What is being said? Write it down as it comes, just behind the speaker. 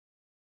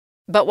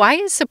But Why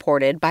is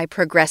supported by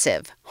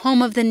Progressive,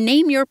 home of the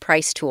Name Your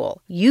Price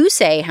tool. You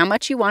say how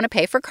much you want to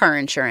pay for car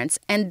insurance,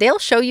 and they'll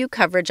show you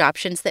coverage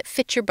options that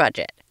fit your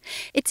budget.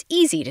 It's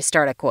easy to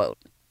start a quote.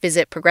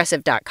 Visit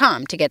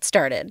Progressive.com to get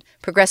started.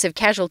 Progressive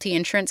Casualty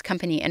Insurance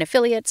Company and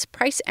Affiliates.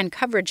 Price and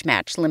coverage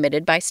match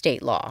limited by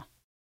state law.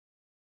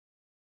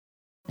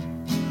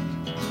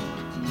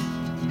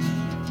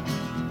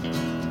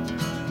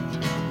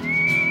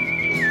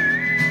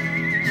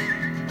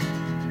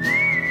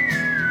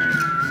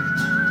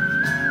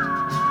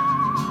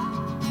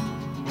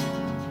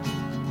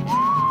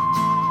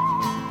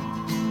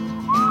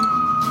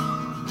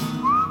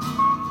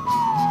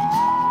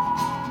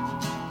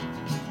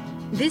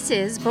 This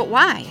is But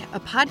Why, a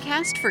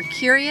podcast for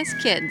curious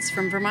kids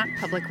from Vermont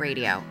Public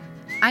Radio.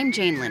 I'm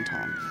Jane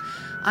Lindholm.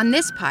 On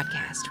this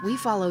podcast, we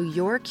follow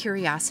your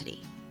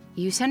curiosity.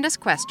 You send us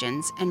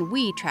questions, and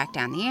we track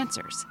down the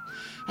answers.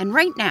 And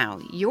right now,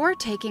 you're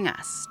taking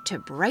us to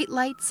bright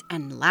lights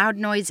and loud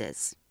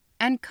noises,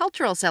 and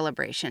cultural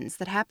celebrations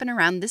that happen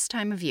around this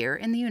time of year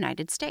in the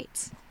United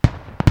States.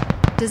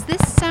 Does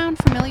this sound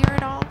familiar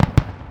at all?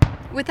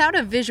 Without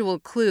a visual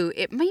clue,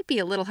 it might be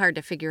a little hard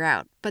to figure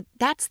out, but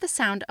that's the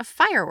sound of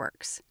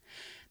fireworks.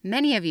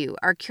 Many of you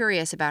are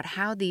curious about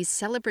how these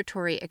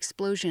celebratory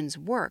explosions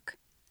work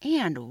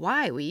and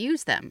why we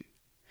use them.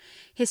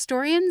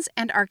 Historians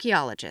and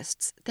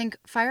archaeologists think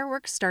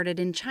fireworks started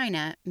in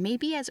China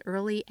maybe as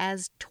early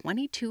as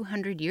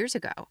 2,200 years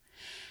ago,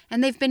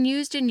 and they've been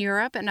used in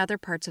Europe and other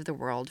parts of the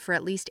world for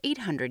at least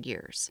 800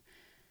 years.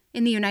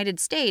 In the United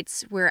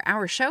States, where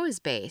our show is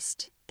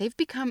based, they've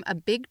become a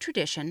big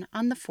tradition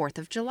on the 4th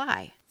of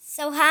July.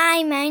 So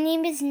hi, my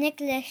name is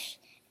Nicholas,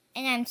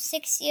 and I'm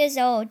 6 years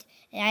old,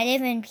 and I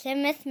live in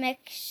Plymouth,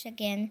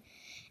 Michigan.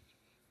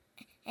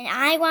 And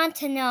I want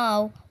to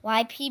know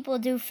why people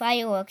do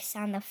fireworks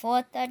on the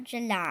 4th of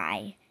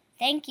July.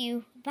 Thank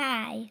you.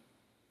 Bye.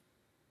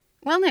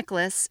 Well,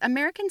 Nicholas,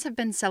 Americans have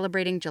been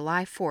celebrating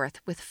July 4th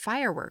with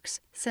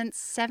fireworks since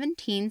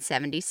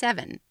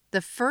 1777,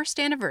 the first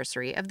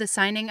anniversary of the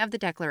signing of the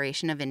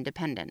Declaration of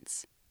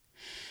Independence.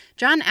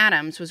 John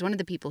Adams was one of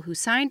the people who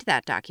signed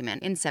that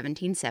document in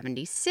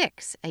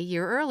 1776, a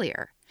year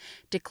earlier,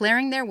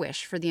 declaring their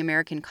wish for the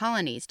American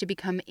colonies to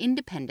become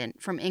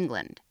independent from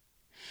England.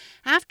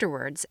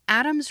 Afterwards,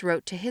 Adams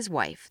wrote to his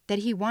wife that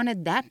he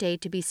wanted that day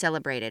to be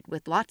celebrated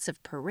with lots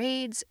of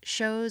parades,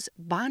 shows,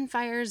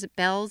 bonfires,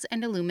 bells,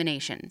 and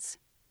illuminations.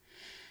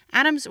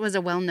 Adams was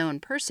a well-known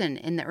person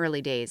in the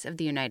early days of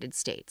the United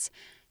States.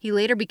 He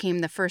later became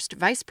the first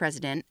vice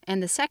president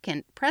and the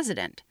second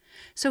president,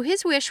 so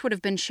his wish would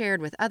have been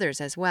shared with others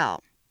as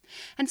well.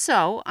 And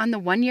so, on the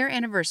one-year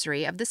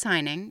anniversary of the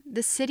signing,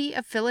 the city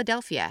of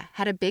Philadelphia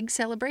had a big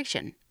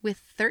celebration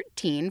with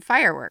 13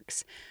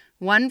 fireworks,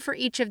 one for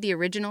each of the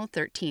original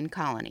 13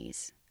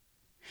 colonies.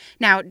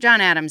 Now,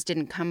 John Adams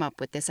didn't come up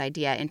with this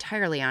idea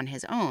entirely on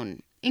his own.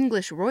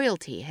 English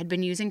royalty had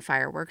been using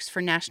fireworks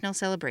for national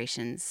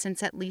celebrations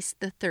since at least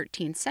the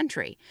 13th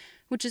century,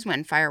 which is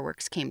when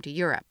fireworks came to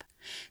Europe.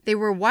 They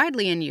were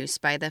widely in use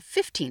by the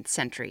 15th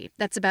century,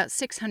 that's about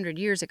 600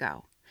 years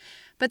ago.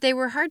 But they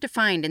were hard to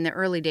find in the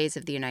early days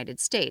of the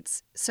United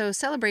States, so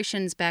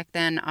celebrations back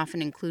then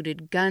often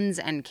included guns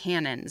and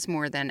cannons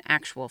more than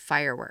actual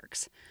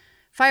fireworks.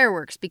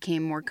 Fireworks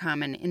became more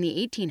common in the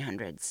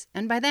 1800s,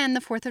 and by then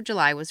the 4th of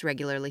July was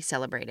regularly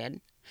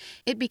celebrated.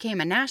 It became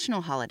a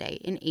national holiday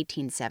in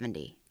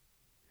 1870.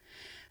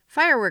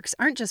 Fireworks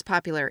aren't just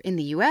popular in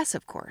the U.S.,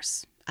 of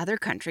course. Other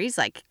countries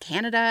like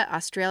Canada,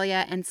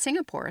 Australia, and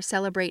Singapore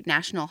celebrate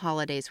national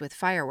holidays with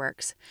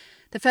fireworks.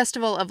 The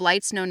festival of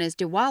lights known as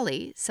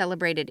Diwali,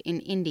 celebrated in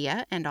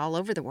India and all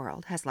over the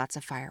world, has lots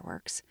of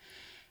fireworks.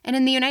 And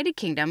in the United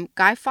Kingdom,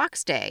 Guy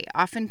Fawkes Day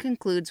often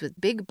concludes with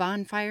big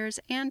bonfires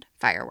and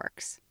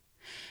fireworks.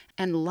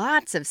 And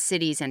lots of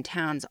cities and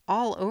towns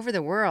all over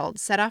the world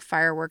set off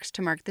fireworks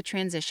to mark the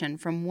transition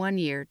from one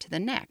year to the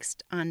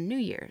next on New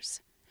Year's.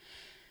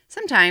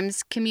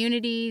 Sometimes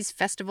communities,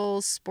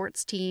 festivals,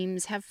 sports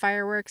teams have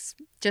fireworks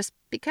just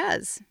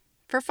because,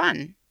 for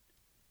fun.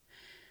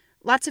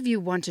 Lots of you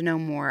want to know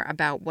more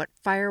about what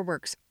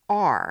fireworks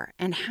are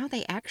and how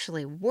they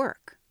actually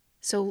work.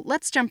 So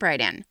let's jump right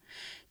in.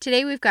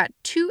 Today we've got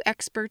two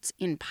experts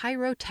in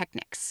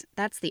pyrotechnics.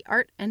 That's the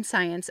art and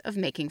science of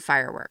making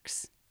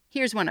fireworks.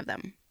 Here's one of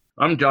them.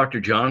 I'm Dr.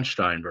 John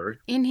Steinberg.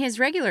 In his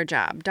regular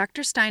job,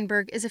 Dr.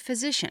 Steinberg is a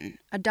physician,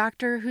 a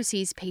doctor who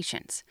sees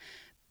patients.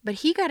 But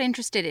he got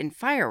interested in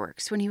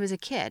fireworks when he was a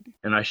kid.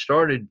 And I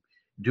started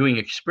doing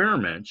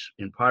experiments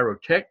in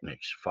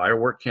pyrotechnics,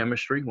 firework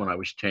chemistry, when I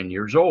was 10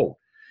 years old.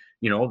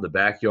 You know, the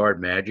backyard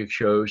magic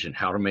shows and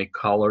how to make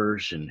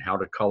colors and how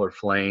to color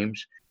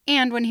flames.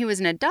 And when he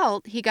was an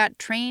adult, he got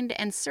trained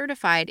and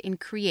certified in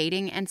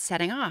creating and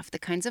setting off the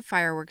kinds of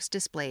fireworks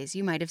displays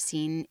you might have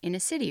seen in a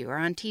city or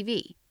on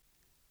TV.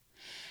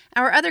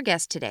 Our other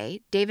guest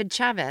today, David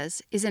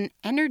Chavez, is an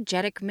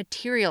energetic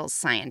materials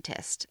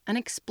scientist, an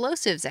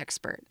explosives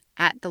expert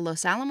at the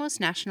Los Alamos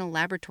National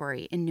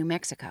Laboratory in New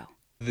Mexico.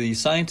 The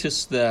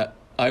scientists that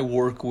I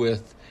work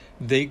with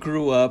They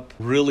grew up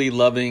really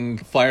loving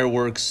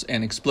fireworks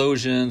and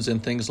explosions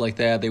and things like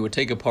that. They would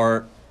take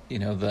apart,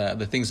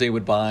 the things they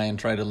would buy and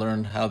try to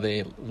learn how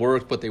they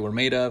worked, what they were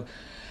made of.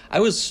 I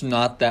was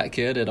not that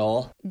kid at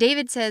all.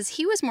 David says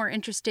he was more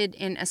interested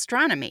in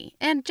astronomy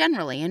and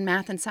generally in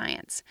math and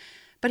science.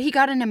 But he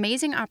got an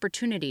amazing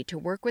opportunity to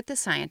work with the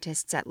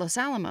scientists at Los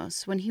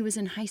Alamos when he was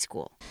in high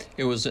school.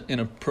 It was in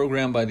a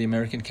program by the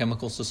American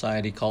Chemical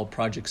Society called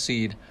Project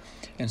Seed.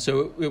 And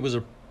so it was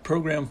a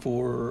program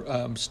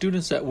for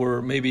students that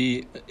were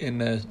maybe in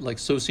the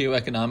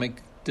socioeconomic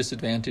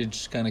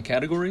disadvantaged kind of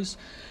categories,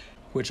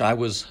 which I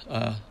was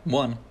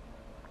one.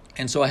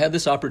 And so I had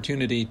this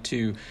opportunity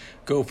to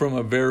go from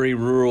a very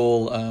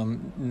rural,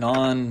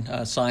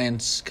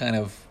 non-science kind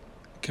of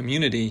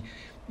community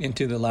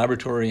into the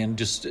laboratory and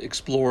just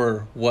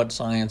explore what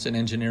science and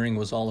engineering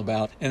was all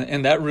about.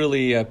 And that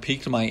really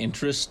piqued my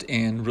interest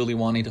in really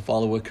wanting to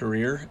follow a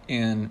career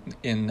in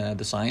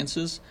the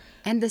sciences.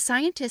 And the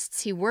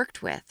scientists he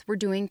worked with were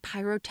doing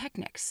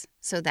pyrotechnics,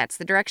 so that's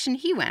the direction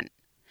he went.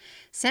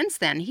 Since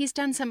then, he's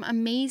done some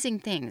amazing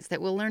things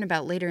that we'll learn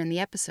about later in the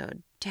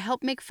episode to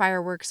help make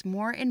fireworks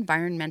more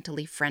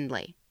environmentally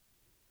friendly.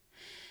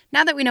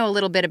 Now that we know a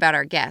little bit about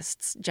our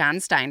guests, John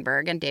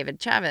Steinberg and David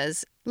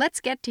Chavez,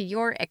 let's get to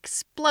your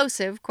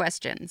explosive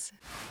questions.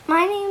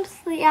 My name's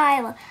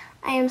Leila.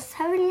 I am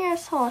 7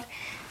 years old.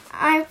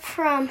 I'm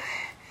from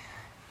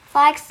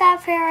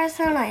Flagstaff,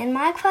 Arizona, and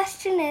my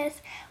question is,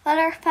 what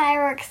are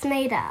fireworks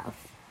made of?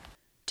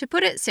 To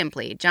put it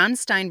simply, John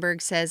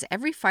Steinberg says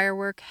every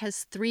firework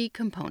has 3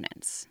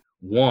 components.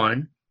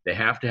 1, they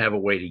have to have a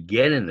way to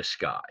get in the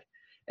sky,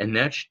 and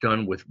that's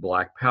done with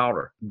black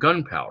powder,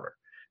 gunpowder.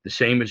 The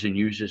same as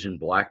uses in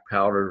black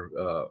powder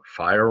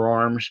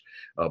firearms,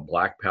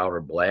 black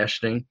powder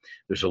blasting.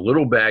 There's a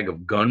little bag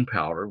of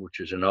gunpowder, which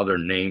is another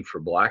name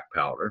for black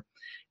powder,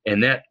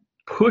 and that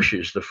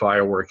pushes the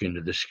firework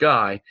into the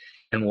sky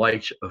and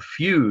lights a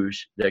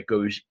fuse that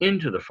goes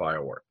into the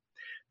firework.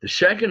 The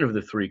second of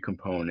the 3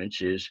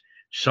 components is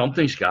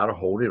something's got to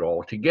hold it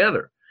all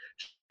together.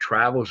 It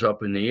travels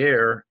up in the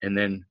air and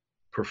then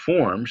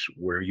performs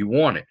where you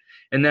want it.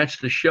 And that's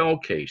the shell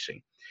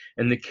casing.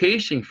 And the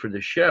casing for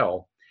the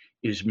shell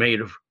is made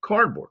of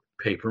cardboard,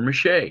 paper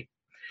mache.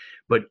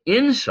 But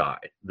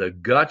inside the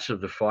guts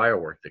of the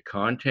firework, the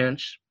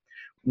contents,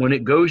 when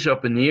it goes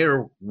up in the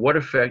air, what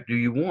effect do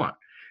you want?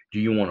 Do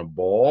you want a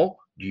ball?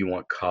 Do you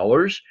want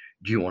colors?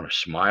 Do you want a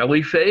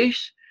smiley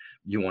face?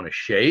 Do you want a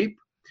shape?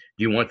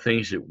 Do you want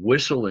things that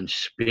whistle and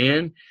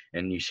spin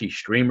and you see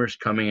streamers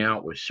coming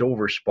out with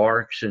silver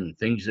sparks and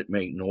things that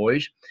make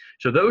noise?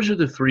 So those are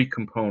the 3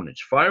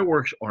 components.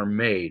 Fireworks are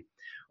made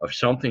of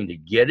something to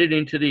get it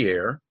into the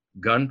air,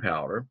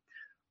 gunpowder,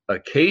 a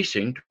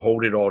casing to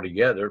hold it all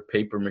together,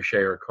 paper mache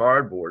or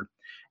cardboard,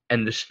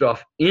 and the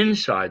stuff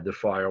inside the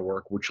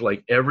firework, which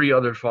like every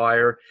other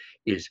fire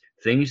is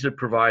things that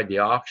provide the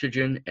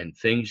oxygen and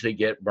things that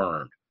get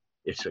burned.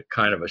 It's a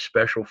kind of a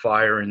special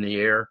fire in the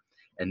air,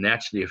 and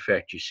that's the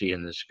effect you see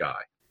in the sky.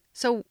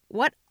 So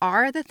what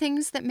are the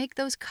things that make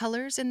those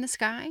colors in the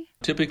sky?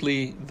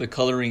 Typically, the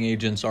coloring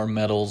agents are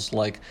metals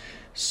like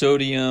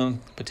sodium,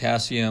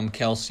 potassium,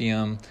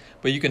 calcium,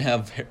 but you can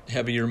have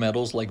heavier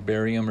metals like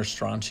barium or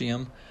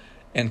strontium,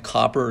 and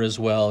copper as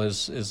well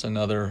is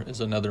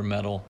another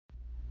metal.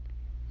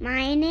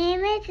 My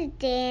name is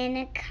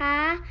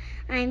Danica.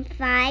 I'm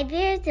 5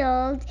 years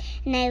old,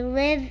 and I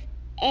live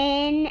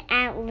in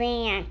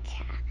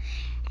Atlanta.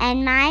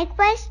 And my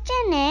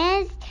question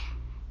is,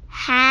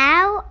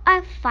 how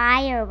are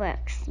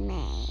fireworks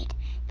made?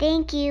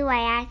 Thank you. I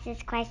asked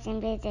this question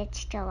because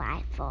it's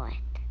July 4th.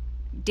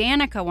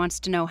 Danica wants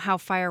to know how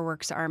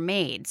fireworks are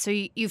made. So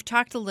you've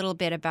talked a little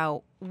bit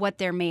about what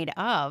they're made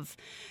of,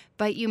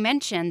 but you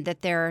mentioned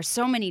that there are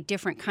so many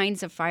different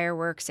kinds of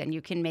fireworks, and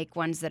you can make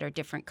ones that are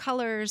different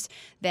colors,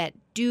 that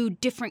do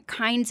different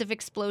kinds of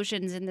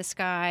explosions in the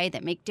sky,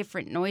 that make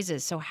different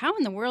noises. So how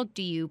in the world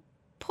do you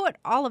put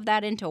all of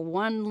that into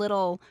one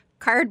little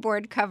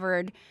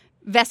cardboard-covered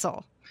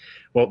vessel?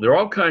 Well, there are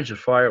all kinds of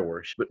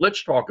fireworks, but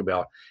let's talk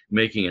about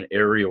making an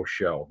aerial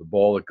shell, the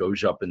ball that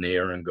goes up in the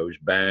air and goes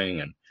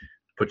bang and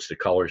puts the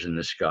colors in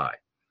the sky.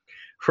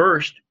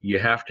 First, you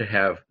have to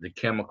have the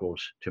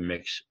chemicals to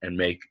mix and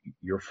make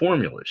your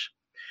formulas.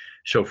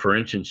 So, for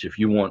instance, if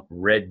you want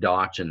red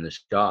dots in the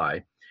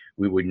sky,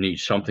 we would need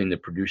something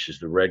that produces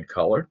the red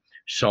color,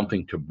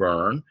 something to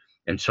burn,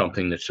 and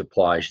something that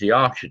supplies the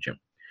oxygen.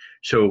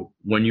 So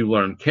when you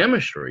learn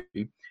chemistry,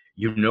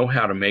 you know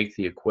how to make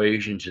the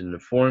equations and the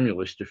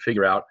formulas to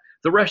figure out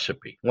the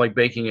recipe, like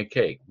baking a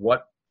cake,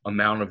 what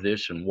amount of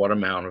this and what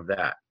amount of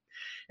that.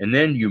 And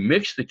then you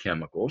mix the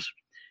chemicals,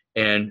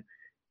 and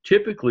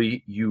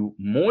typically you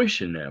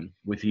moisten them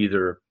with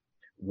either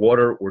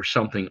water or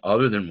something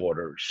other than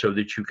water so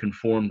that you can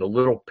form the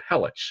little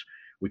pellets.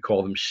 We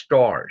call them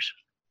stars.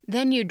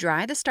 Then you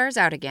dry the stars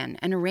out again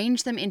and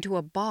arrange them into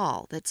a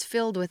ball that's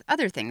filled with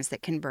other things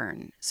that can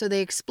burn, so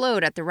they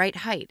explode at the right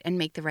height and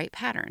make the right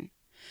pattern.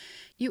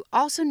 You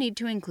also need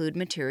to include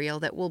material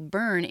that will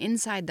burn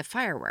inside the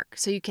firework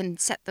so you can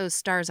set those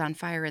stars on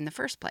fire in the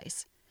first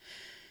place.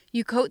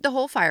 You coat the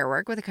whole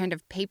firework with a kind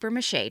of paper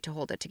mache to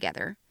hold it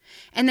together.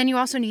 And then you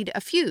also need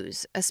a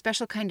fuse, a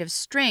special kind of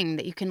string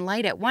that you can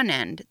light at one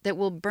end that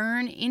will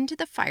burn into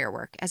the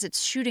firework as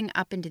it's shooting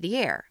up into the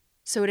air,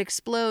 so it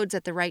explodes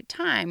at the right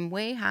time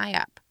way high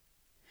up.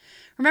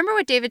 Remember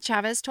what David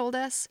Chavez told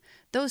us?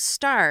 Those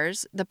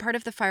stars, the part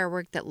of the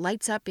firework that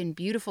lights up in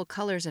beautiful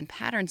colors and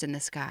patterns in the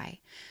sky,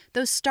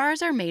 those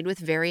stars are made with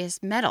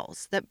various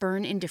metals that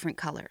burn in different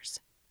colors.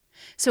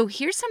 So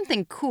here's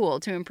something cool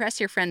to impress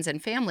your friends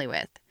and family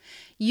with.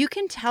 You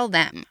can tell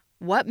them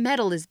what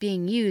metal is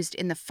being used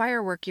in the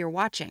firework you're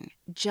watching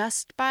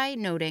just by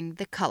noting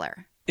the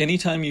color.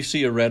 Anytime you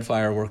see a red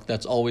firework,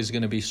 that's always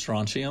going to be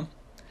strontium.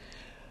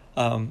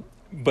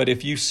 But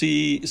if you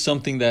see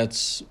something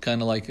that's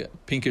kind of like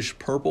pinkish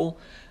purple,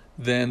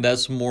 then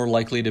that's more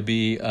likely to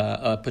be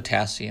a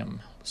potassium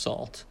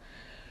salt.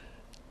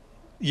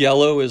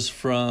 Yellow is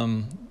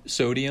from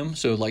sodium,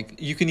 so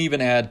like you can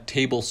even add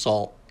table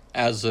salt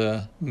as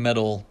a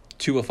metal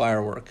to a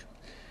firework.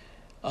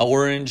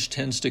 Orange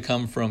tends to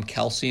come from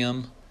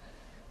calcium.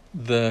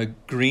 The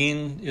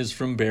green is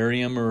from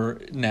barium,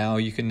 or now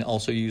you can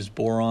also use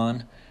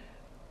boron.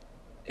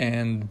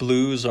 And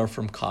blues are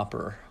from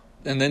copper.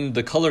 And then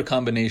the color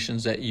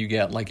combinations that you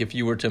get, like if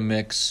you were to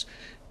mix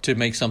to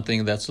make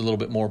something that's a little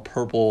bit more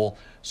purple,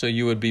 so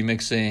you would be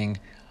mixing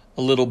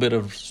a little bit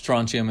of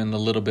strontium and a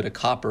little bit of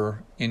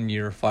copper in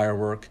your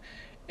firework.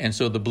 And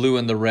so the blue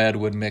and the red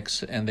would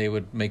mix and they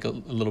would make a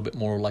little bit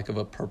more like of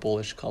a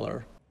purplish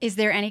color. Is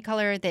there any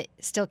color that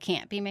still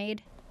can't be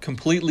made?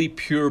 Completely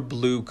pure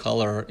blue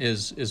color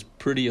is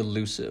pretty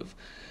elusive.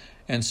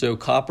 And so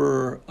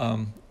copper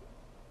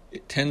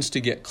it tends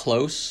to get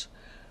close,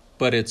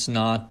 but it's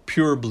not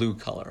pure blue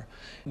color.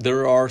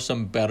 There are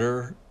some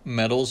better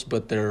metals,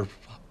 but they're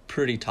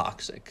pretty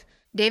toxic.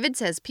 David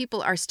says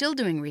people are still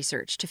doing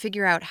research to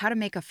figure out how to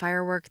make a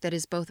firework that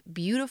is both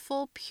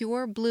beautiful,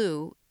 pure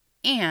blue,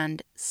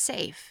 and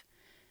safe.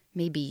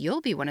 Maybe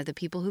you'll be one of the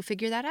people who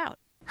figure that out.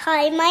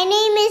 Hi, my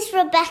name is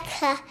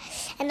Rebecca,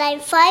 and I'm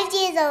 5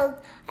 years old.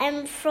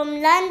 I'm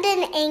from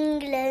London,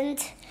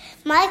 England.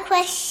 My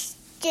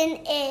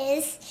question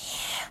is,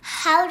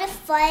 how do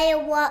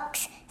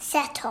fireworks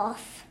set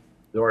off?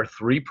 There are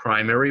three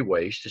primary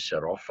ways to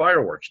set off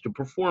fireworks to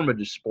perform a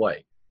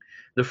display.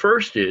 The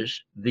first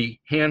is the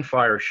hand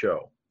fire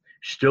show,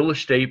 still a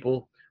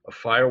staple of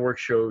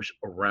fireworks shows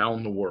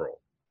around the world.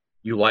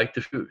 You light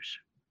the fuse.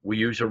 We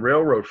use a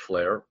railroad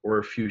flare or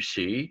a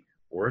fusee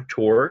or a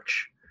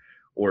torch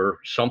or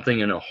something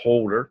in a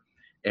holder,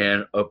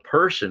 and a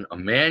person, a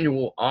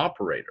manual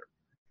operator,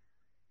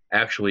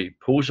 actually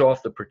pulls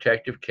off the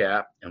protective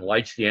cap and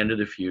lights the end of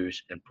the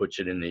fuse and puts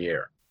it in the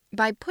air.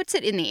 By puts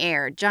it in the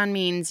air, John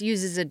means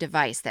uses a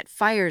device that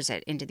fires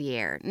it into the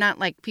air, not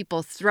like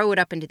people throw it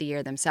up into the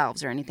air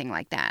themselves or anything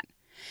like that.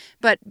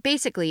 But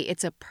basically,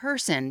 it's a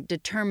person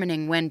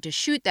determining when to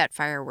shoot that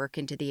firework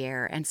into the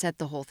air and set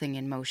the whole thing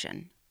in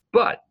motion.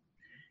 But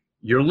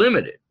you're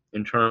limited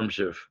in terms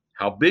of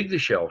how big the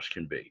shells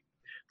can be.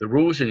 The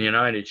rules in the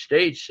United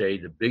States say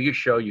the biggest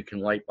shell you can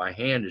light by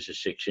hand is a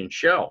 6-inch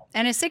shell.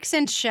 And a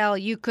 6-inch shell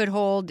you could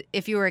hold,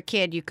 if you were a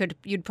kid,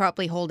 you'd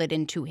probably hold it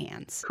in 2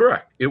 hands.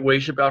 Correct. It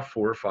weighs about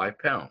 4 or 5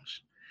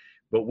 pounds.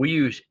 But we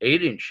use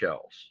 8-inch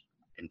shells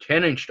and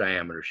 10-inch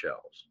diameter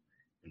shells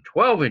and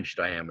 12-inch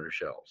diameter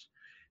shells.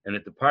 And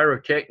at the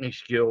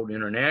Pyrotechnics Guild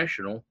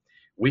International,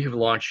 we have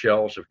launched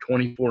shells of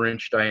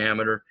 24-inch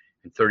diameter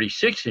and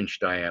 36-inch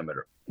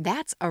diameter.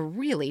 That's a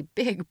really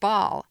big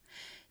ball.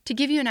 To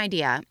give you an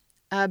idea,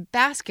 a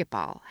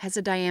basketball has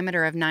a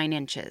diameter of 9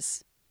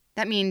 inches.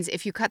 That means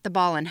if you cut the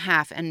ball in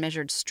half and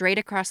measured straight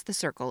across the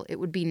circle, it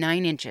would be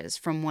 9 inches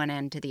from one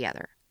end to the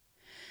other.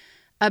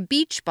 A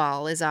beach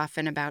ball is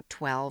often about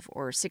 12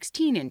 or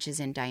 16 inches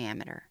in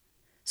diameter.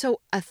 So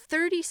a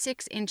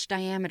 36-inch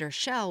diameter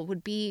shell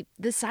would be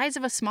the size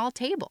of a small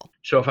table.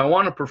 So if I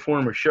want to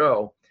perform a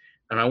show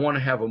and I want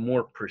to have a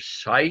more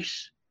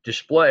precise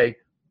display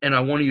and I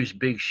want to use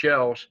big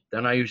shells,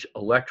 then I use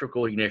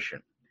electrical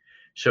ignition.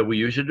 So we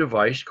use a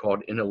device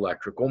called an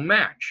electrical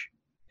match.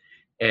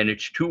 And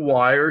it's 2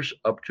 wires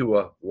up to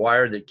a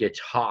wire that gets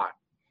hot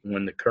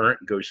when the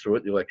current goes through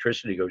it, the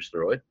electricity goes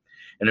through it,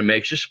 and it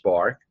makes a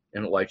spark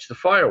and it lights the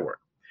firework.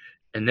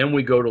 And then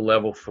we go to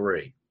level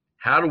 3.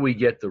 How do we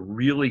get the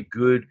really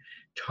good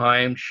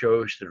timed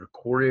shows that are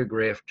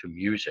choreographed to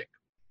music?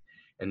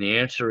 And the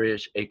answer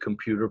is a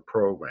computer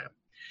program.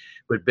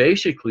 But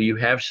basically you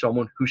have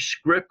someone who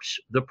scripts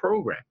the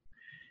program.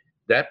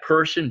 That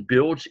person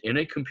builds in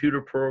a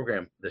computer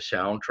program the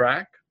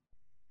soundtrack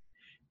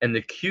and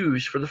the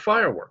cues for the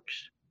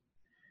fireworks.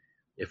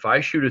 If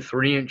I shoot a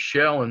 3-inch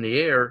shell in the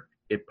air,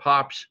 it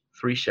pops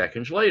 3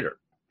 seconds later.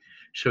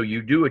 So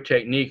you do a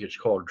technique, it's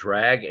called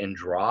drag and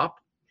drop.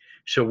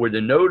 So where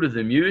the note of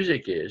the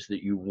music is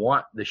that you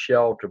want the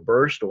shell to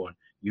burst on,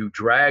 you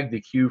drag the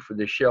cue for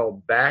the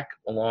shell back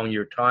along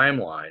your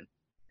timeline,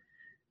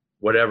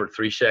 whatever,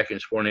 3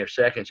 seconds, 4.5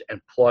 seconds, and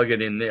plug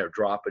it in there,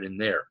 drop it in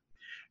there.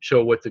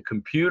 So what the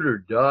computer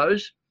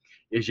does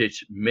is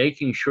it's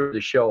making sure the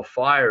shell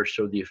fires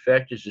so the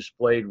effect is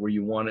displayed where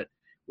you want it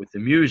with the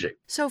music.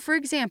 So, for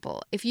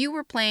example, if you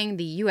were playing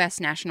the U.S.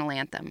 national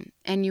anthem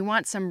and you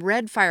want some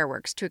red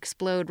fireworks to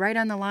explode right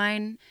on the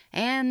line,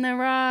 and the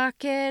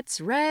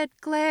rockets' red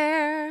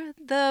glare,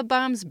 the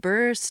bombs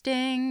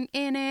bursting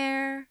in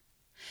air,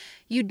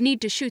 you'd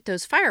need to shoot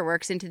those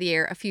fireworks into the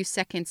air a few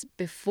seconds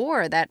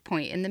before that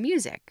point in the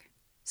music,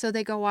 so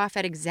they go off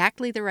at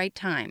exactly the right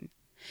time.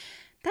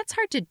 That's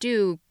hard to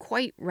do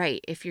quite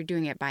right if you're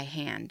doing it by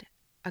hand.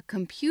 A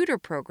computer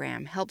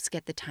program helps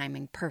get the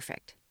timing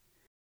perfect.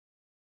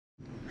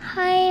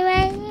 Hi,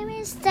 my name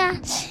is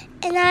Dash,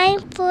 and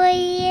I'm 4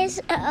 years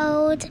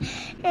old,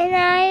 and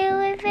I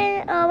live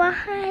in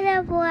Omaha,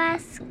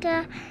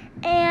 Nebraska.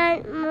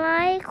 And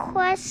my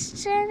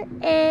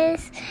question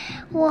is,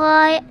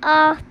 why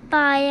are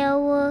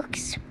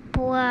fireworks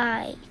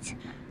bright?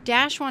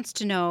 Dash wants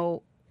to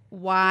know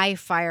why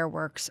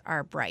fireworks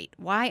are bright.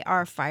 Why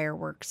are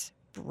fireworks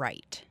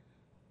bright?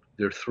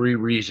 There are 3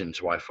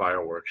 reasons why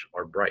fireworks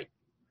are bright.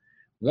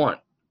 1,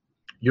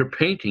 you're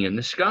painting in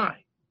the sky.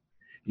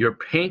 You're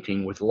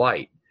painting with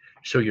light.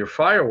 So your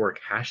firework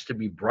has to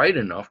be bright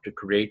enough to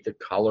create the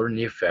color and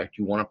the effect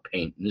you want to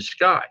paint in the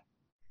sky.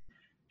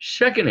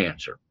 Second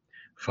answer,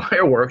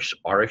 fireworks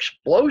are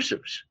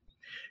explosives.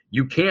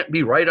 You can't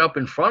be right up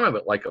in front of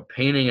it like a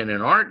painting in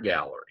an art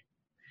gallery.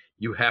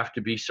 You have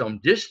to be some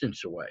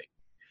distance away.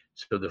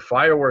 So the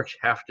fireworks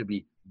have to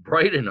be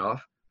bright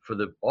enough for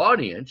the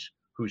audience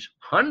who's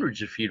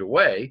hundreds of feet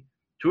away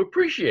to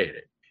appreciate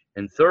it.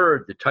 And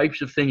third, the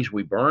types of things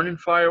we burn in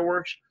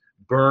fireworks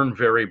burn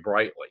very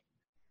brightly.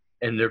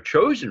 And they're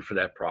chosen for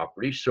that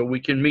property so we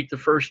can meet the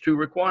first 2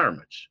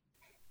 requirements.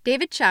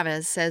 David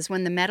Chavez says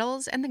when the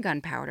metals and the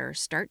gunpowder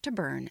start to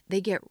burn,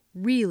 they get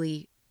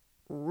really,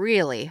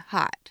 really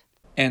hot.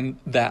 And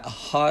that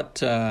hot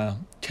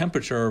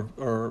temperature,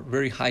 or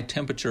very high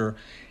temperature,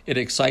 it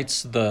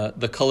excites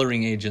the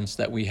coloring agents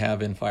that we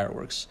have in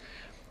fireworks.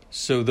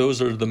 So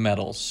those are the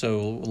metals,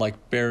 so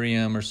like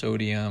barium or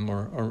sodium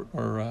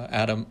or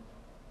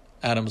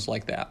atoms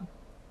like that.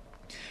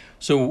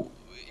 So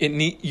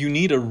you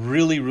need a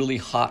really, really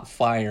hot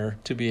fire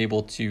to be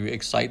able to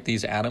excite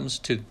these atoms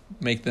to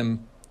make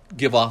them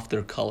give off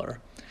their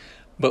color.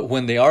 But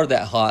when they are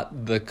that hot,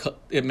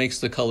 it makes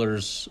the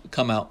colors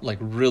come out like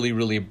really,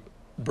 really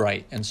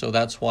bright. And so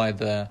that's why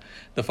the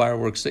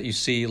fireworks that you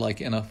see,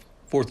 like in a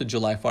 4th of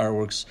July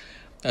fireworks,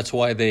 that's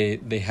why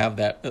they have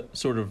that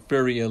sort of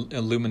very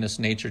luminous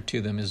nature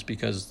to them, is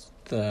because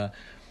the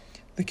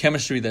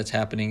chemistry that's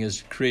happening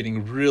is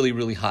creating really,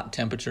 really hot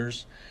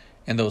temperatures.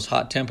 And those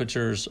hot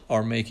temperatures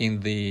are making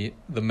the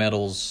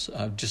metals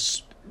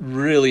just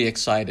really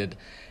excited,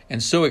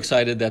 and so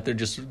excited that they're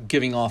just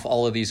giving off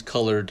all of these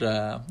colored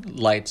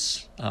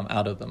lights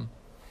out of them.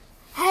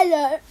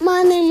 Hello,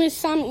 my name is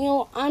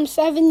Samuel. I'm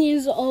 7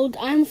 years old.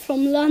 I'm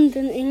from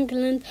London,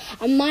 England.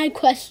 And my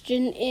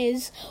question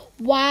is,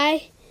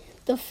 why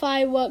the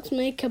fireworks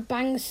make a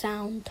bang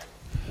sound?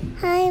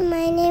 Hi,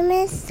 my name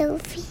is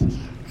Sophie.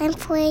 I'm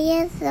 4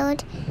 years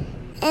old,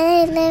 and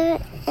I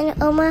live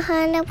in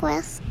Omaha,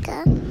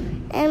 Nebraska.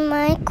 And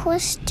my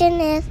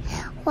question is,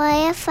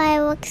 why are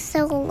fireworks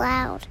so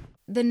loud?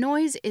 The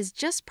noise is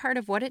just part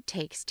of what it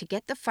takes to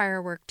get the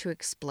firework to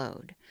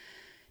explode.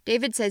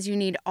 David says you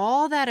need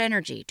all that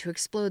energy to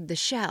explode the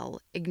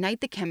shell, ignite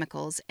the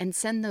chemicals, and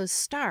send those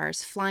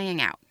stars flying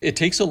out. It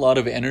takes a lot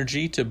of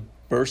energy to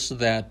burst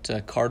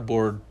that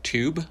cardboard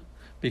tube,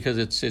 because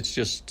it's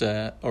just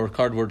or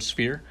cardboard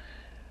sphere,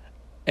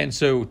 and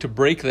so to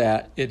break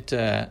that,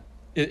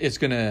 it's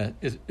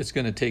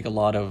gonna take a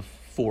lot of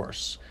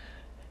force,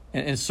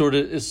 and it's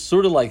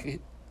sort of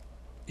like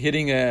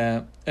hitting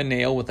a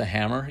nail with a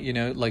hammer. You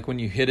know, like when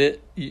you hit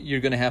it, you're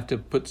going to have to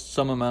put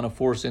some amount of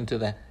force into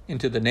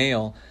the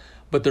nail,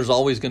 but there's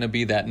always going to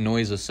be that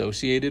noise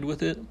associated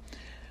with it.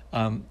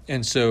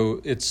 And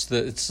so it's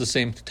the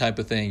same type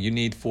of thing. You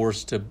need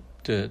force to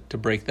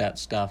break that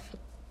stuff,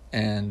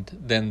 and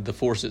then the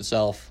force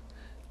itself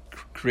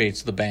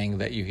creates the bang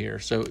that you hear.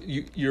 So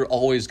you're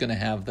always going to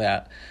have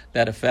that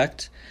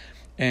effect.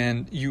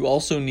 And you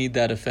also need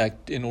that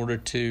effect in order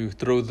to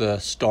throw the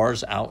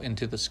stars out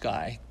into the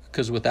sky,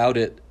 because without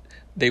it,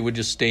 they would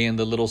just stay in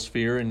the little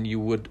sphere, and you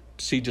would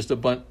see just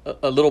a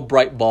little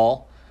bright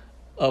ball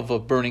of a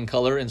burning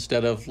color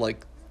instead of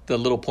like the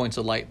little points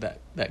of light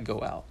that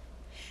go out.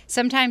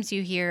 Sometimes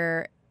you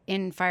hear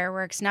in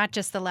fireworks not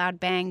just the loud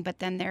bang, but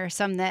then there are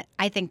some that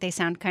I think they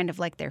sound kind of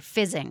like they're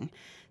fizzing.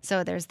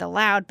 So there's the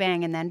loud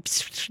bang and then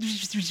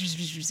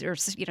or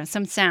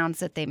some sounds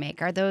that they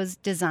make. Are those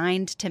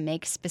designed to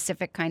make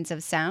specific kinds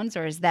of sounds,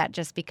 or is that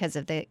just because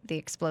of the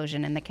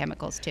explosion and the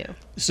chemicals too?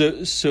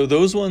 So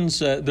those ones,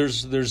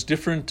 there's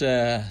different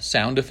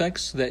sound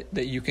effects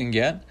that you can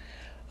get.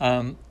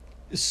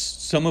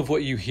 Some of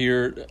what you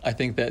hear, I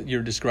think that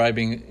you're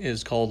describing,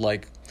 is called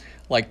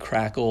like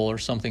crackle or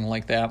something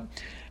like that.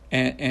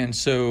 And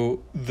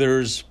so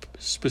there's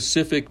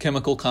specific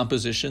chemical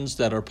compositions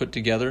that are put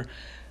together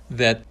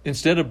that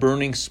instead of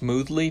burning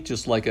smoothly,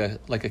 just like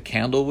a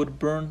candle would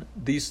burn,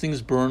 these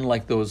things burn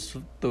like those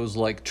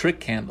like trick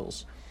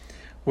candles,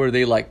 where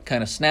they like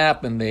kind of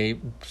snap and they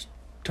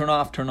turn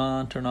off, turn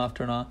on, turn off,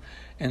 turn on.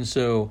 And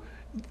so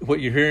what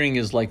you're hearing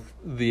is like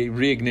the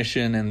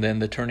reignition and then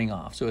the turning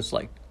off. So it's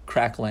like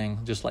crackling,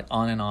 just like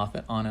on and off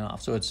and on and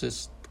off. So it's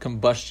this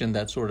combustion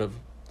that's sort of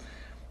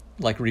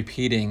like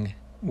repeating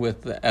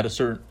at a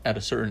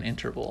certain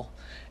interval.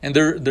 And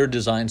they're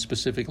designed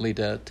specifically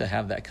to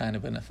have that kind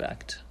of an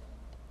effect.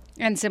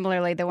 And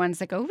similarly, the ones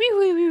that go, wee,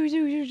 wee, wee,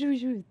 wee,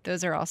 wee, wee,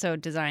 those are also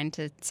designed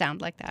to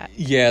sound like that.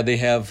 Yeah, they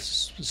have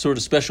sort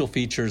of special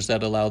features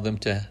that allow them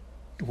to,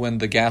 when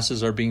the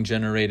gases are being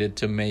generated,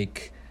 to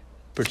make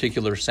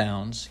particular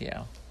sounds,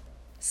 yeah.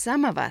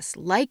 Some of us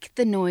like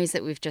the noise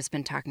that we've just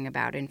been talking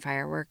about in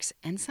fireworks,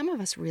 and some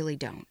of us really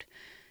don't.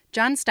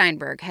 John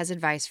Steinberg has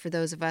advice for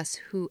those of us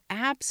who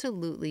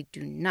absolutely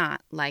do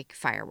not like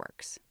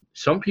fireworks.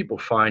 Some people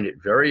find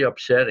it very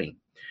upsetting.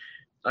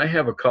 I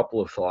have a couple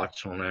of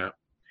thoughts on that.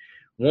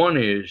 One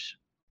is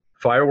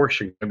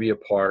fireworks are going to be a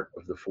part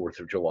of the 4th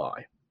of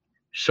July.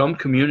 Some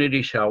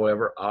communities,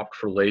 however, opt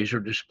for laser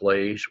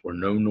displays or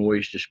no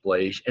noise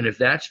displays. And if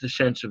that's the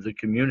sense of the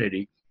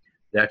community,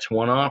 that's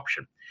one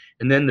option.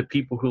 And then the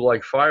people who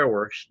like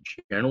fireworks,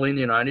 generally in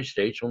the United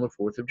States on the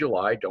 4th of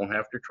July, don't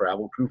have to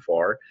travel too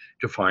far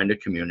to find a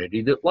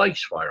community that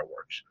likes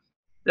fireworks.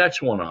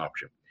 That's one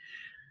option.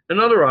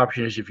 Another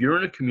option is if you're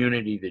in a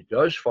community that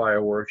does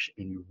fireworks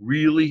and you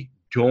really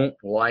don't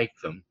like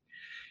them,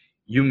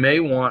 you may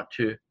want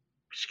to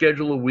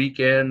schedule a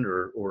weekend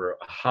or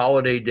a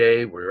holiday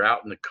day where you're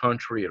out in the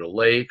country at a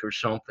lake or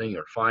something,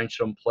 or find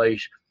some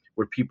place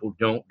where people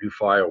don't do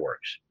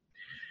fireworks.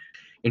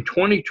 In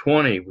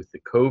 2020, with the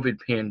COVID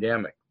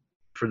pandemic,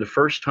 for the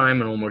first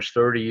time in almost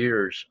 30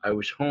 years, I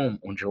was home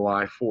on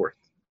July 4th.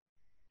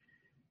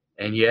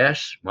 And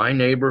yes, my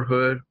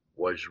neighborhood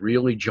was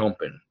really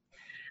jumping.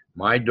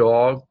 My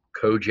dog,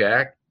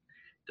 Kojak,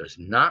 does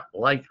not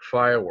like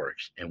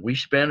fireworks. And we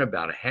spent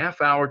about a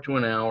half hour to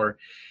an hour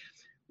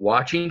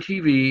watching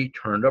TV,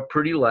 turned up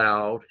pretty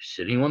loud,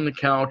 sitting on the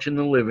couch in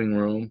the living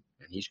room,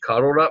 and he's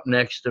cuddled up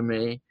next to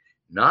me,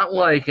 not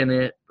liking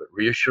it, but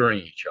reassuring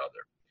each other.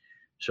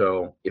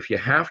 So if you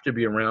have to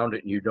be around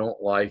it and you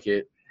don't like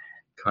it,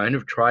 kind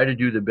of try to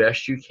do the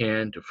best you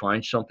can to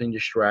find something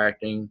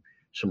distracting,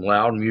 some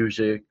loud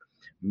music.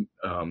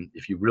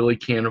 If you really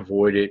can't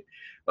avoid it,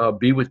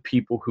 be with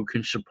people who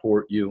can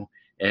support you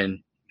and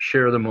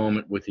share the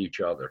moment with each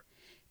other.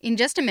 In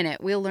just a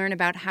minute, we'll learn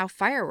about how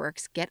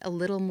fireworks get a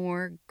little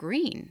more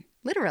green,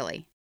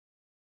 literally.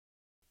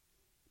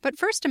 But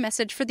first, a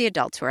message for the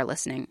adults who are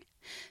listening.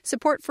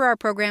 Support for our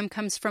program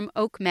comes from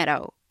Oak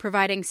Meadow,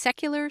 providing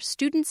secular,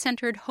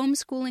 student-centered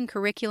homeschooling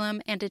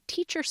curriculum and a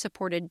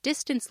teacher-supported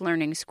distance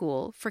learning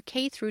school for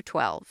K through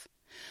 12.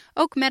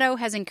 Oak Meadow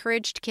has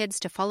encouraged kids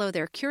to follow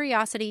their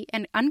curiosity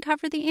and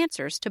uncover the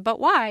answers to But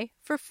Why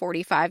for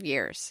 45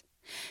 years.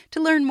 To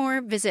learn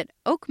more, visit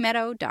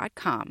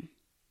oakmeadow.com.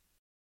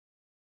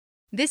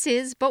 This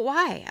is But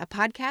Why, a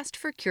podcast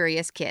for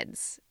curious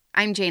kids.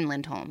 I'm Jane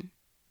Lindholm.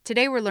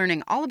 Today we're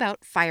learning all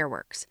about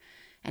fireworks.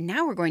 And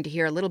now we're going to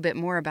hear a little bit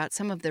more about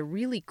some of the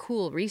really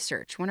cool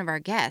research one of our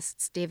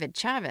guests, David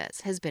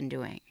Chavez, has been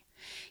doing.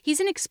 He's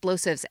an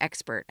explosives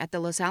expert at the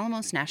Los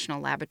Alamos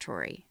National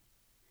Laboratory.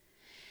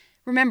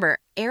 Remember,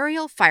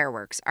 aerial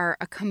fireworks are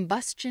a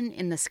combustion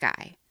in the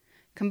sky.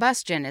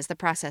 Combustion is the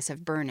process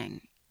of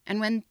burning. And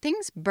when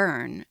things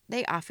burn,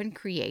 they often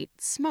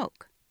create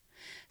smoke.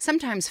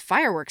 Sometimes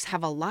fireworks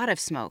have a lot of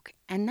smoke,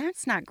 and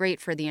that's not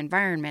great for the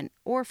environment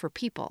or for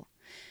people,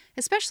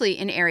 especially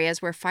in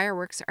areas where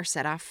fireworks are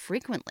set off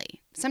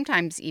frequently,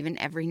 sometimes even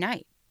every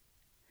night.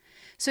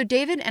 So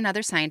David and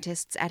other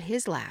scientists at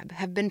his lab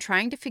have been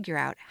trying to figure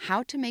out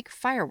how to make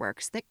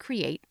fireworks that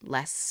create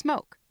less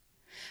smoke.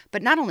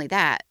 But not only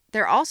that,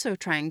 they're also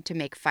trying to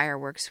make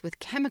fireworks with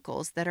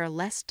chemicals that are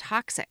less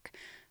toxic,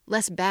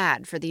 less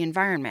bad for the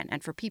environment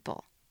and for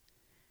people.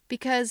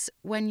 Because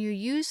when you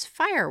use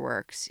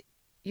fireworks,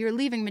 you're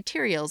leaving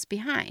materials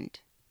behind.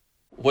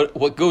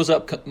 What goes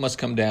up must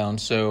come down,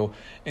 so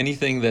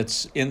anything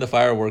that's in the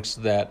fireworks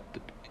that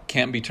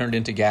can't be turned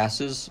into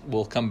gases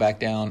will come back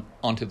down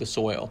onto the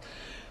soil.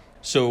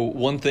 So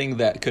one thing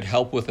that could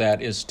help with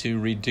that is to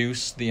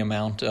reduce the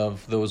amount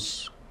of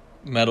those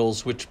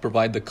metals which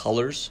provide the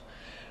colors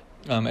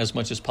as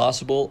much as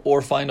possible,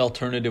 or find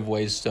alternative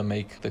ways to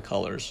make the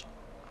colors.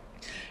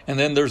 And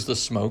then there's the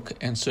smoke,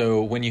 and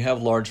so when you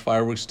have large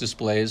fireworks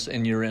displays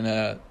and you're in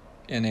a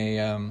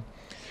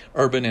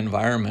urban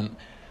environment,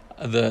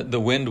 the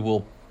wind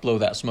will blow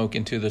that smoke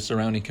into the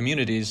surrounding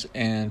communities,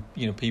 and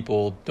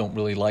people don't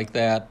really like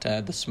that.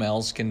 The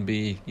smells can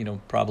be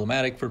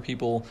problematic for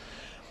people,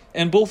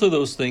 and both of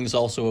those things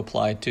also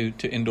apply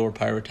to indoor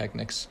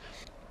pyrotechnics.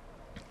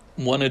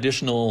 One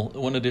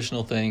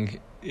additional thing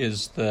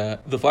is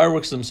the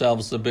fireworks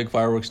themselves, the big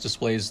fireworks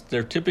displays.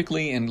 They're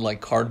typically in like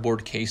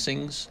cardboard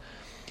casings.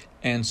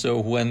 And so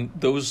when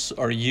those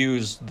are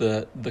used,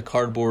 the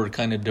cardboard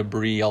kind of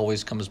debris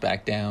always comes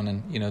back down,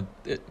 and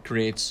it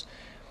creates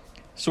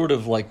sort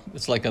of like,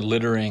 it's like a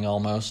littering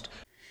almost.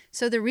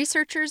 So the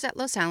researchers at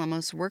Los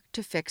Alamos worked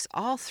to fix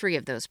all three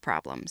of those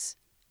problems.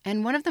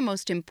 And one of the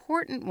most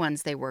important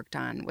ones they worked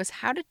on was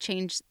how to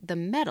change the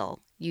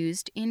metal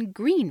used in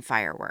green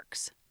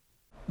fireworks.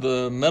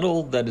 The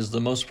metal that is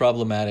the most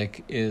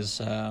problematic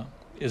is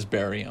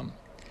barium.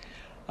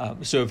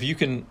 So if you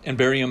can, and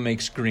barium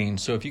makes green,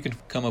 so if you can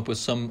come up with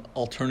some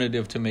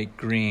alternative to make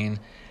green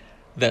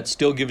that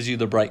still gives you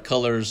the bright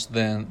colors,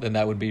 then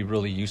that would be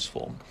really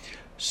useful.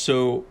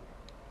 So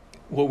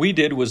what we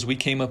did was we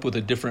came up with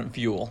a different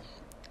fuel.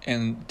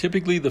 And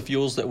typically the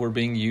fuels that were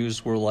being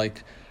used were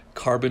like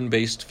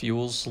carbon-based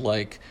fuels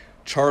like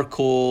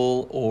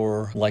charcoal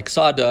or like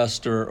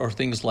sawdust or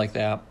things like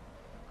that.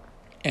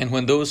 And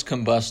when those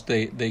combust,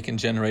 they can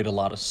generate a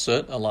lot of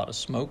soot, a lot of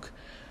smoke.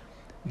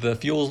 The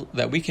fuel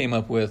that we came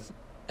up with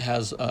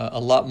has a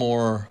lot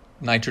more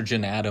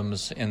nitrogen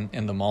atoms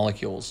in the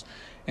molecules.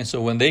 And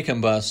so when they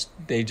combust,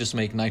 they just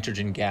make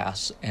nitrogen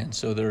gas. And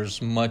so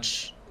there's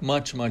much,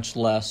 much, much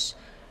less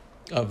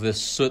of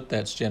this soot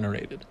that's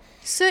generated.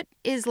 Soot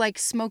is like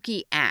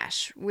smoky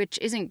ash, which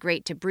isn't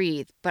great to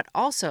breathe, but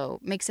also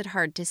makes it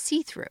hard to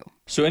see through.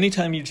 So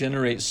anytime you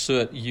generate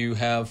soot, you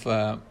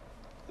have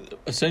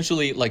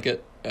essentially like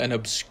an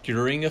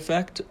obscuring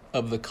effect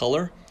of the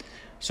color.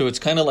 So it's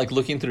kind of like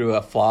looking through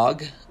a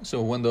fog.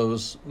 So when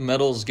those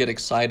metals get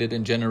excited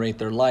and generate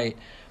their light,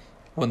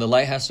 when the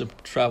light has to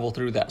travel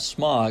through that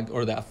smog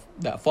or that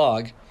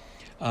fog,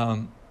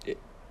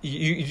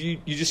 you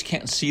just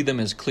can't see them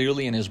as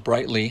clearly and as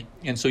brightly,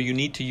 and so you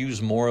need to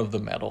use more of the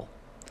metal.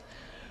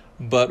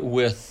 But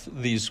with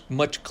these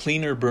much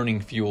cleaner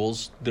burning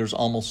fuels, there's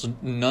almost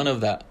none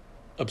of that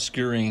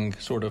obscuring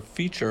sort of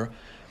feature,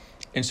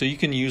 and so you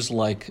can use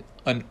like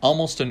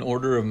almost an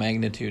order of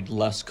magnitude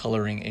less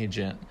coloring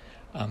agent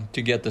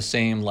to get the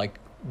same like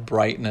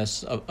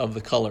brightness of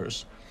the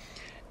colors.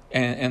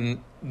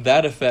 And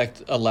that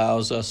effect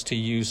allows us to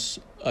use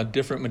a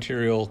different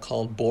material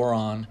called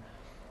boron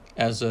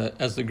as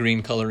the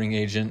green coloring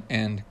agent,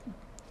 and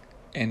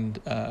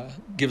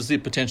gives the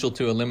potential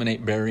to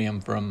eliminate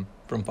barium from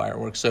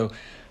fireworks. So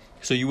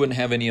you wouldn't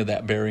have any of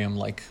that barium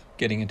like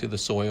getting into the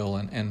soil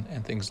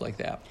and things like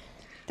that.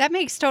 That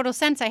makes total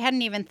sense. I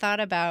hadn't even thought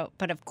about,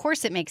 but of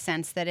course it makes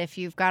sense that if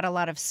you've got a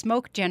lot of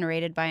smoke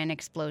generated by an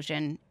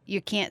explosion,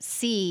 you can't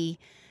see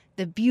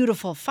the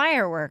beautiful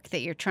firework that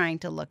you're trying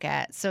to look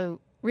at. So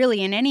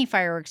really, in any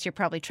fireworks, you're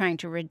probably trying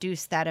to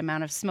reduce that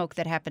amount of smoke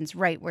that happens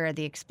right where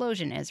the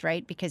explosion is,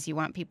 right? Because you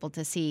want people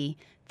to see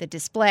the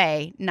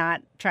display,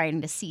 not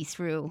trying to see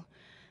through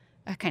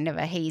a kind of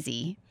a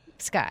hazy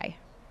sky.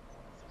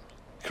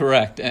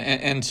 Correct.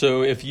 And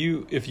so if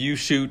you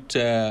shoot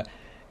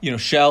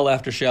shell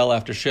after shell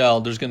after shell,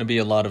 there's going to be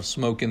a lot of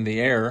smoke in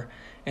the air.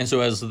 And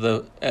so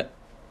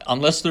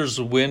unless there's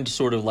wind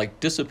sort of like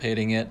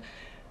dissipating it,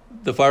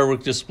 the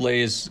firework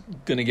display is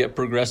going to get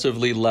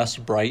progressively less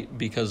bright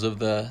because of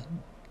the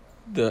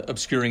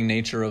obscuring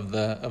nature of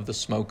the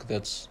smoke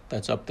that's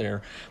up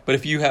there. But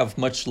if you have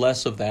much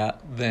less of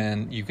that,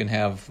 then you can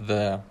have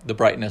the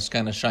brightness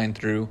kind of shine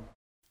through.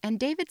 And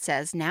David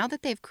says now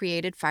that they've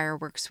created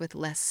fireworks with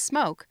less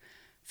smoke,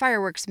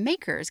 fireworks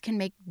makers can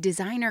make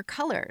designer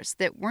colors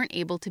that weren't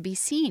able to be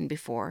seen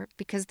before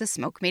because the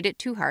smoke made it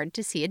too hard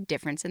to see a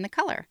difference in the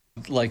color.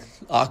 Like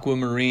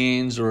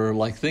aquamarines or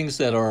like things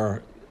that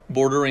are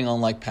bordering on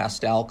like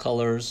pastel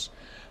colors.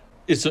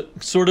 It's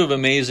sort of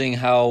amazing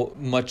how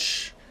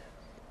much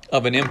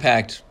of an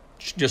impact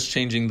just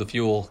changing the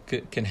fuel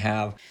can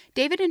have.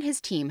 David and his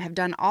team have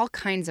done all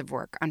kinds of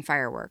work on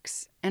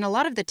fireworks, and a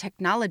lot of the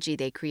technology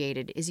they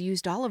created is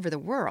used all over the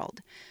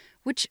world,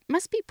 which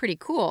must be pretty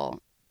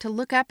cool to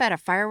look up at a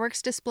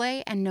fireworks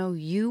display and know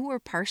you were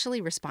partially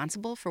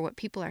responsible for what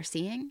people are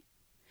seeing.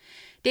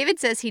 David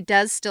says he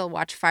does still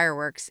watch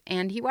fireworks,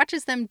 and he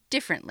watches them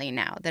differently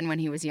now than when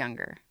he was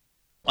younger.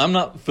 I'm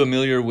not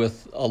familiar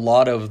with a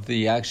lot of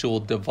the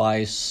actual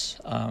device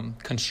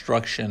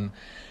construction,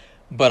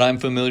 but I'm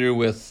familiar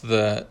with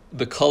the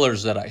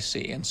colors that I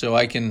see. And so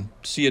I can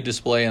see a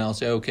display and I'll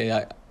say,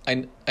 okay,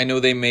 I know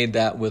they made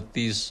that with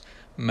these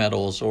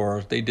metals,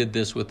 or they did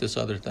this with this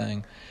other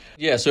thing.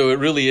 Yeah, so it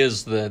really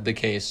is the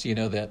case,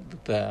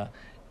 that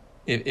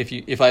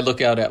if I look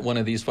out at one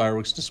of these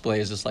fireworks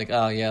displays, it's like,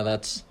 oh yeah,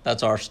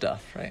 that's our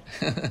stuff, right?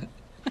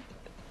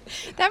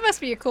 That must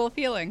be a cool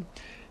feeling.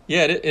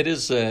 Yeah, it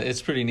is.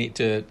 It's pretty neat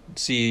to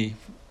see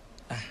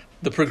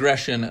the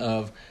progression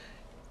of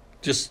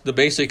just the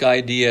basic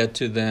idea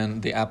to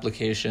then the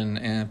application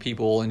and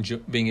people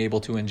being able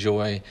to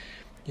enjoy,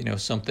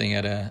 something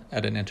at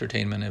an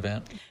entertainment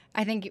event.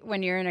 I think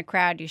when you're in a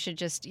crowd, you should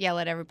just yell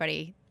at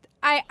everybody,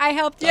 I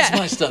helped you. That's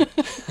my stuff.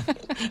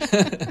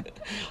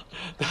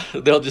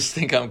 They'll just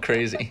think I'm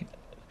crazy.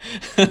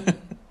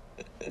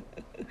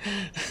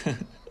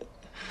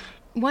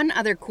 One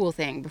other cool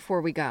thing before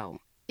we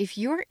go. If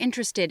you're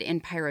interested in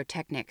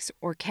pyrotechnics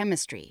or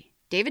chemistry,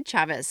 David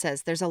Chavez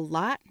says there's a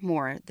lot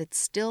more that's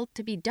still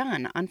to be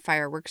done on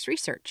fireworks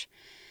research.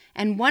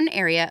 And one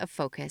area of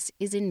focus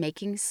is in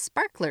making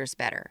sparklers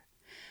better.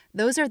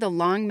 Those are the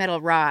long metal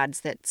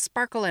rods that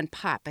sparkle and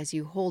pop as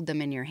you hold them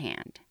in your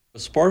hand. A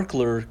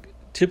sparkler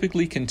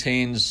typically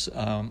contains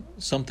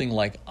something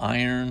like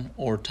iron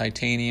or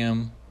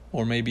titanium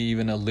or maybe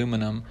even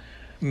aluminum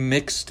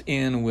mixed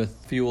in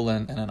with fuel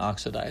and an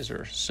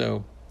oxidizer.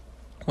 So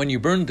when you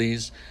burn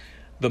these,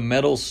 the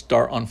metals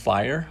start on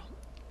fire,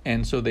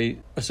 and so they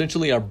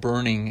essentially are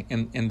burning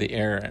in the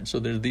air. And so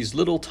there's these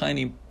little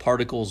tiny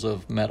particles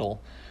of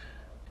metal,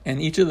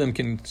 and each of them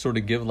can sort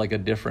of give like a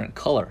different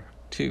color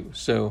too.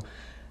 So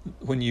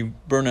when you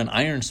burn an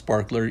iron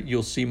sparkler,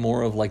 you'll see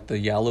more of like the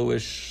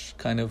yellowish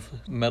kind of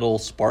metal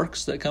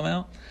sparks that come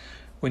out.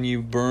 When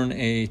you burn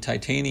a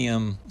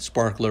titanium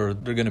sparkler,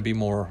 they're going to be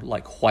more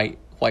like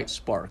white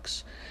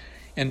sparks.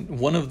 And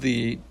one of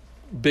the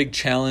big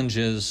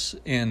challenges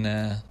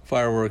in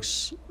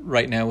fireworks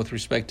right now with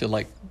respect to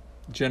like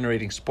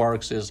generating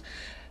sparks is,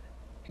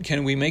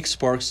 can we make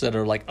sparks that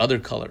are like other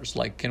colors?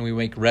 Like, can we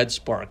make red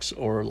sparks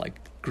or like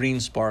green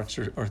sparks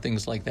or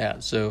things like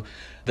that? So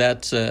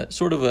that's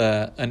sort of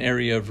an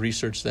area of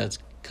research that's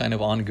kind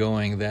of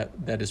ongoing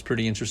that is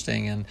pretty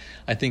interesting, and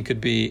I think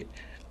could be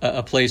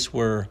a place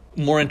where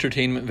more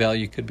entertainment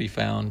value could be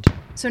found.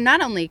 So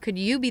not only could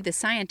you be the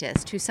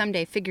scientist who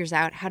someday figures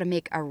out how to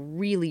make a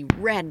really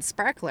red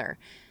sparkler,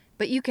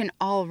 but you can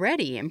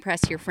already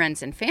impress your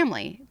friends and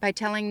family by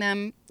telling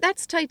them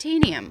that's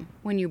titanium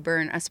when you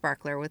burn a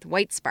sparkler with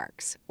white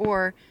sparks,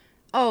 or,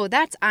 oh,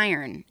 that's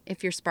iron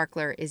if your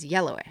sparkler is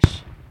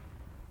yellowish.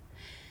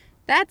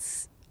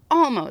 That's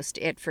almost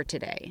it for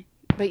today,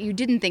 but you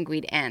didn't think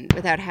we'd end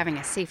without having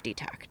a safety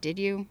talk, did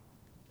you?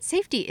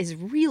 Safety is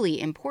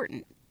really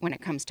important when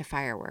it comes to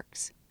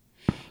fireworks.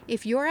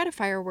 If you're at a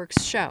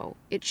fireworks show,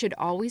 it should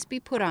always be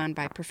put on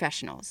by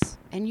professionals,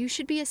 and you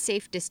should be a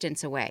safe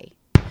distance away.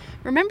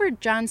 Remember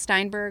John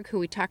Steinberg, who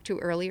we talked to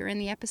earlier in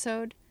the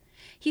episode?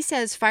 He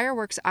says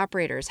fireworks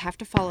operators have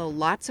to follow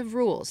lots of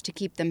rules to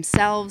keep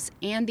themselves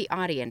and the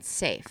audience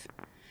safe.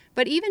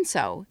 But even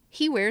so,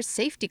 he wears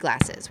safety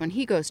glasses when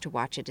he goes to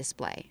watch a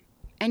display.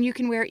 And you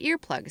can wear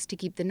earplugs to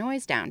keep the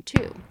noise down,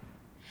 too.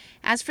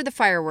 As for the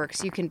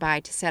fireworks you can buy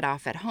to set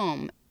off at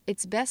home,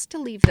 it's best to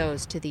leave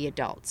those to the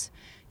adults.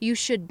 You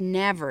should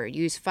never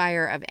use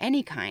fire of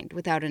any kind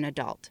without an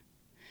adult.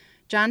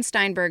 John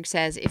Steinberg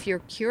says if you're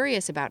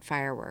curious about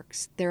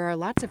fireworks, there are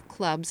lots of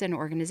clubs and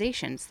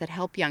organizations that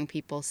help young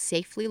people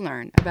safely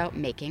learn about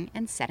making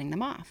and setting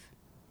them off.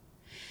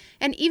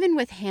 And even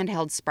with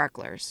handheld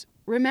sparklers,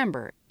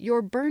 remember,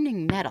 you're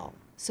burning metal,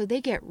 so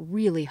they get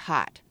really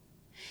hot.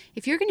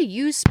 If you're going to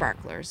use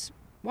sparklers,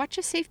 watch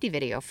a safety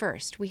video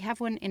first. We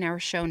have one in our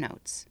show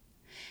notes.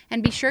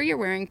 And be sure you're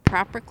wearing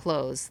proper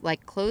clothes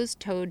like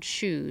closed-toed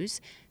shoes,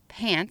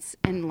 pants,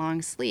 and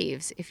long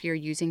sleeves if you're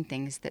using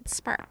things that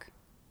spark.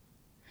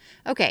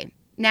 Okay,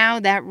 now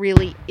that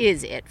really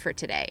is it for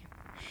today.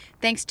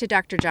 Thanks to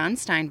Dr. John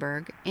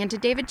Steinberg and to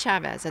David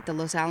Chavez at the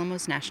Los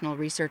Alamos National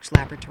Research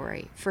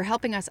Laboratory for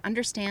helping us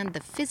understand the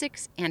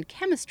physics and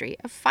chemistry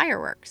of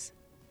fireworks.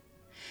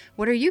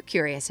 What are you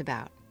curious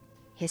about?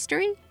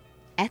 History?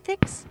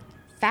 Ethics?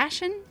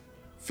 Fashion?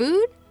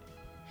 Food?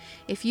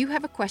 If you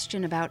have a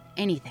question about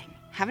anything,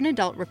 have an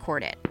adult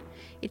record it.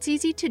 It's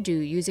easy to do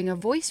using a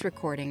voice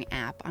recording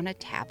app on a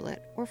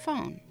tablet or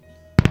phone.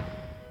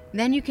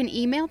 Then you can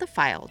email the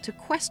file to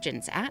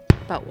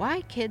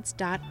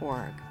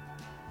questions@butwhykids.org.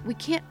 We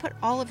can't put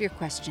all of your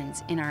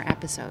questions in our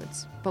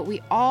episodes, but we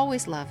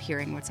always love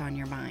hearing what's on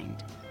your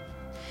mind.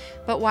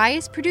 But Why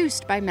is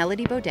produced by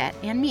Melody Bodette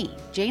and me,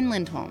 Jane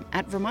Lindholm,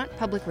 at Vermont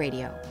Public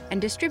Radio, and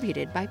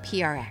distributed by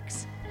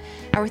PRX.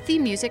 Our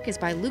theme music is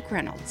by Luke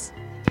Reynolds.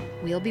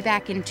 We'll be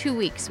back in 2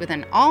 weeks with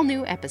an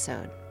all-new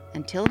episode.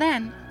 Until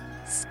then,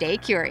 stay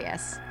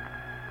curious.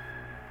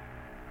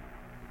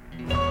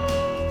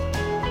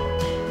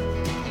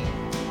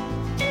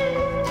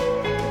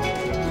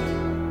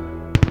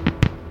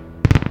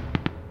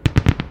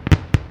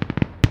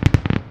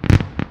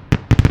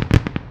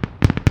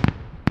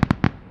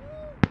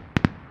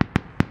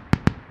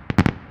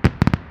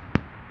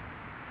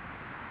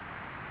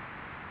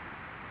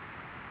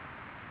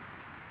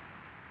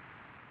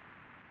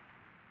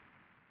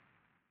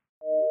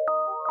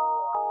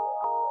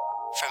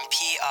 From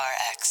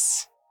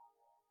PRX.